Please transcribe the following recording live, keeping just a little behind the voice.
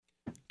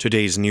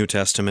Today's New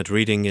Testament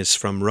reading is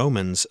from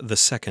Romans, the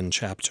 2nd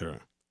chapter.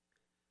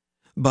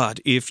 But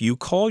if you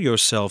call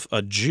yourself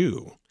a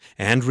Jew,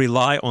 and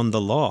rely on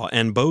the law,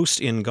 and boast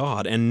in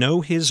God, and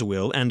know His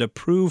will, and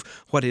approve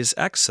what is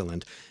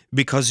excellent,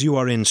 because you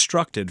are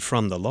instructed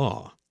from the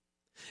law,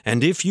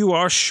 and if you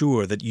are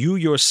sure that you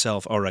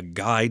yourself are a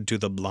guide to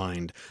the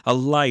blind, a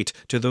light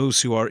to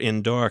those who are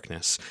in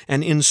darkness,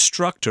 an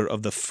instructor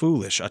of the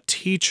foolish, a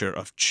teacher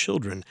of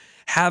children,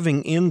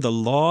 having in the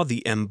law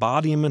the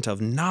embodiment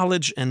of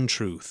knowledge and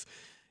truth,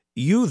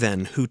 you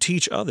then who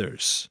teach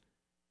others,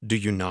 do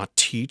you not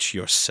teach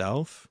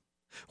yourself?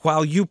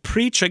 While you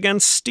preach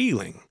against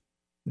stealing,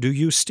 do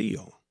you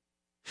steal?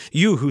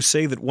 You who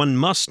say that one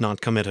must not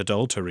commit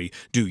adultery,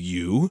 do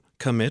you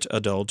commit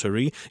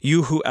adultery?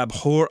 You who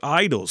abhor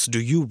idols,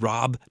 do you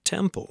rob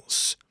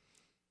temples?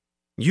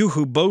 You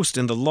who boast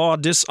in the law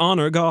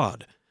dishonor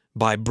God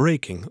by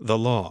breaking the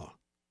law.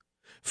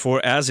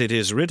 For as it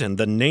is written,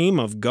 the name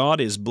of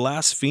God is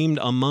blasphemed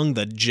among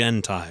the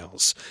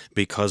Gentiles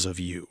because of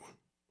you.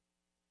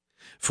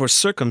 For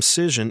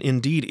circumcision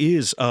indeed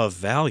is of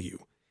value,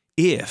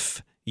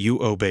 if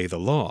you obey the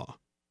law.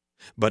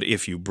 But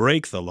if you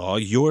break the law,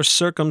 your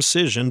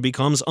circumcision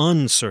becomes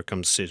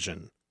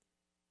uncircumcision.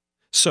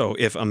 So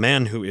if a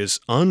man who is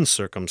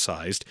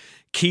uncircumcised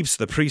keeps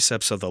the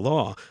precepts of the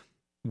law,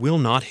 will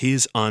not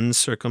his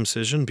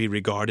uncircumcision be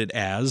regarded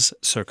as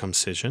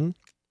circumcision?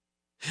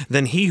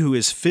 Then he who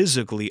is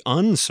physically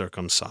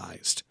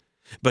uncircumcised,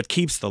 but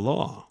keeps the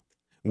law,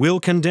 will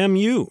condemn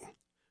you,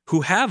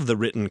 who have the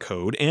written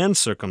code and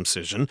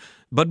circumcision,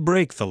 but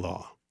break the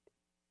law.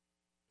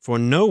 For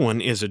no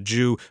one is a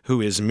Jew who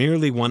is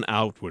merely one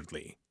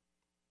outwardly,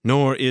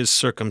 nor is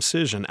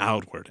circumcision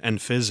outward and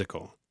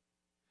physical.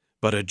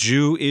 But a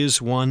Jew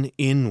is one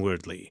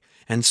inwardly,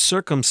 and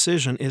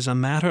circumcision is a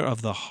matter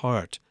of the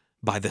heart,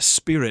 by the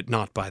Spirit,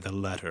 not by the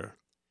letter.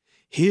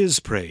 His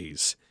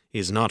praise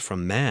is not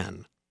from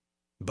man,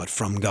 but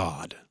from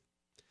God.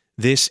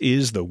 This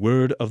is the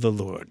word of the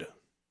Lord.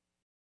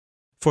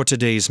 For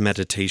today's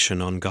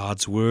meditation on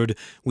God's Word,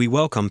 we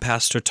welcome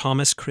Pastor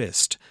Thomas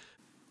Christ.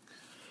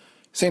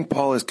 St.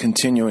 Paul is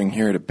continuing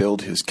here to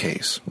build his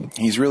case.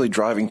 He's really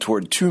driving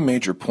toward two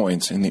major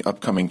points in the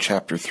upcoming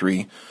chapter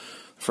 3.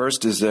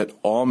 First is that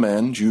all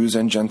men, Jews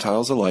and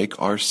Gentiles alike,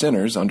 are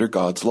sinners under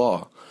God's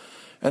law.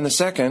 And the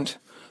second,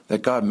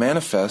 that God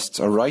manifests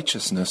a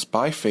righteousness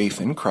by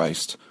faith in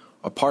Christ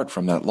apart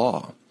from that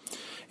law.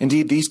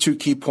 Indeed, these two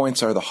key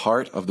points are the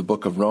heart of the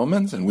book of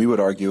Romans, and we would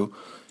argue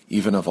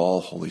even of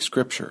all Holy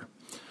Scripture.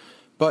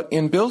 But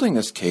in building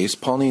this case,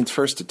 Paul needs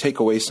first to take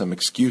away some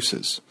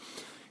excuses.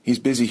 He's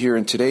busy here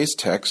in today's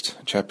text,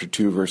 chapter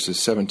 2, verses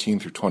 17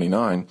 through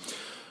 29,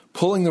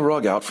 pulling the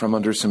rug out from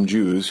under some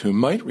Jews who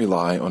might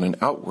rely on an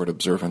outward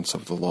observance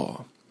of the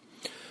law.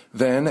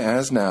 Then,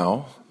 as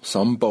now,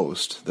 some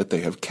boast that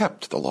they have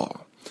kept the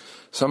law.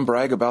 Some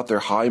brag about their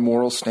high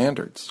moral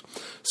standards.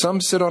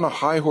 Some sit on a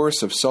high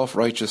horse of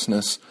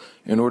self-righteousness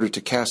in order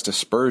to cast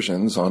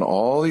aspersions on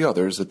all the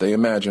others that they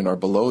imagine are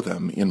below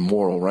them in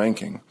moral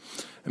ranking.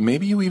 And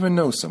maybe you even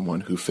know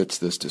someone who fits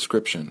this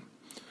description.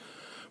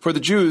 For the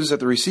Jews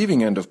at the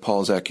receiving end of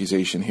Paul's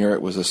accusation here,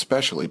 it was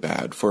especially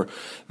bad, for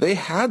they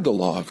had the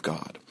law of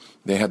God.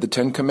 They had the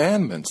 10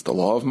 Commandments, the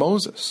law of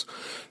Moses.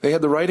 They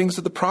had the writings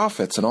of the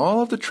prophets and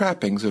all of the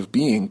trappings of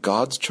being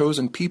God's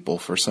chosen people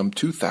for some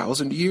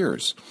 2,000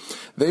 years.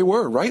 They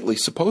were rightly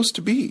supposed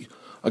to be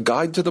a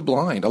guide to the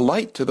blind, a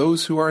light to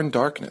those who are in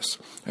darkness,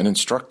 an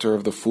instructor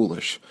of the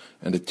foolish,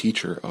 and a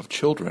teacher of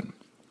children.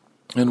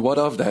 And what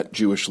of that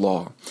Jewish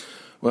law?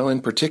 Well,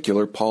 in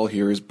particular, Paul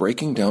here is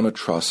breaking down a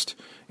trust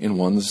in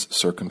one's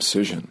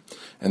circumcision.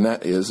 And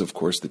that is, of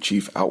course, the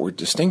chief outward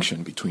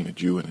distinction between a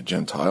Jew and a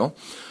Gentile.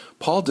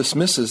 Paul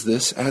dismisses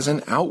this as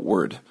an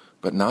outward,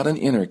 but not an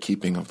inner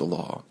keeping of the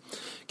law.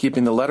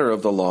 Keeping the letter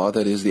of the law,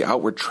 that is, the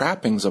outward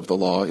trappings of the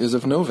law, is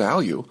of no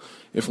value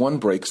if one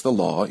breaks the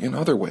law in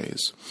other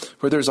ways.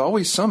 For there's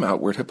always some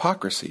outward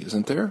hypocrisy,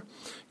 isn't there?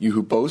 You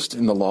who boast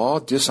in the law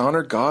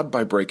dishonor God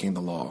by breaking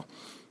the law.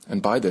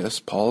 And by this,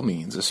 Paul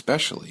means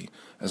especially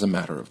as a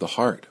matter of the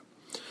heart.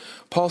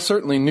 Paul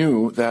certainly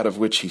knew that of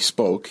which he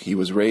spoke. He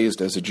was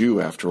raised as a Jew,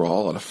 after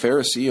all, and a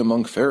Pharisee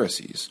among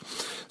Pharisees.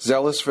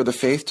 Zealous for the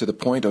faith to the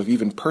point of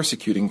even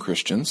persecuting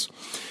Christians,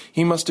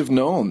 he must have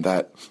known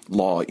that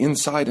law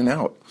inside and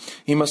out.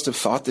 He must have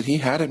thought that he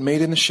had it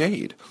made in the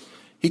shade.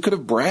 He could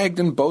have bragged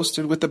and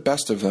boasted with the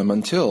best of them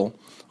until,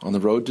 on the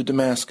road to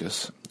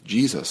Damascus,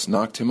 Jesus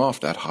knocked him off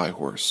that high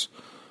horse.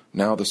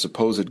 Now the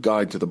supposed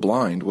guide to the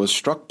blind was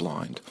struck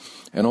blind,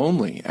 and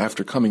only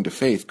after coming to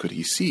faith could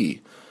he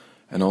see,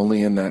 and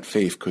only in that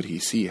faith could he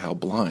see how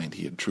blind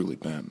he had truly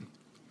been.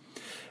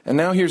 And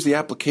now here's the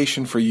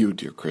application for you,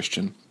 dear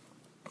Christian.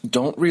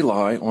 Don't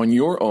rely on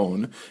your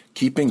own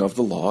keeping of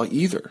the law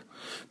either.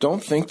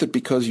 Don't think that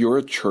because you're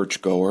a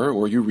churchgoer,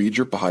 or you read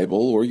your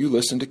Bible, or you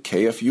listen to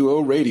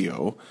KFUO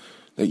radio,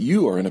 that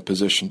you are in a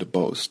position to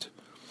boast.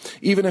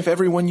 Even if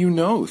everyone you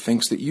know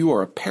thinks that you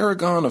are a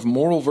paragon of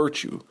moral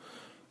virtue,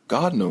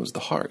 God knows the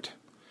heart.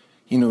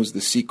 He knows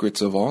the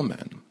secrets of all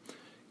men.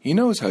 He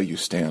knows how you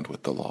stand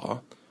with the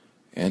law.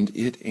 and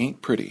it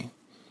ain't pretty.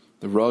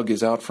 The rug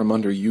is out from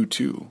under you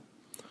too.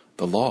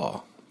 The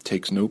law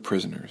takes no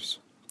prisoners.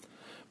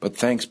 But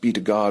thanks be to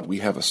God, we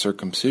have a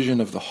circumcision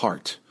of the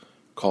heart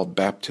called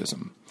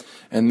baptism,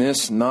 and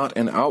this not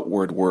an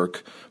outward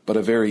work, but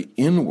a very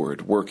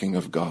inward working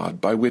of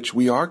God, by which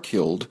we are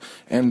killed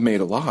and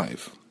made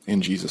alive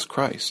in Jesus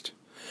Christ,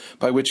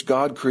 by which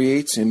God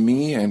creates in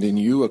me and in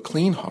you a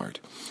clean heart,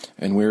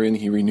 and wherein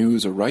he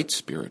renews a right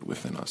spirit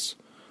within us.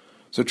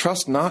 So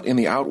trust not in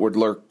the outward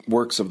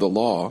works of the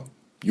law,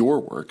 your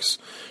works.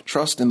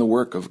 Trust in the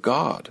work of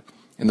God,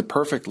 in the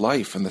perfect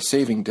life and the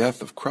saving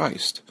death of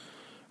Christ,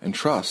 and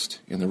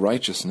trust in the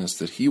righteousness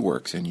that he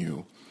works in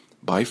you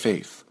by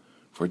faith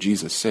for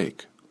Jesus'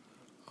 sake.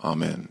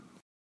 Amen.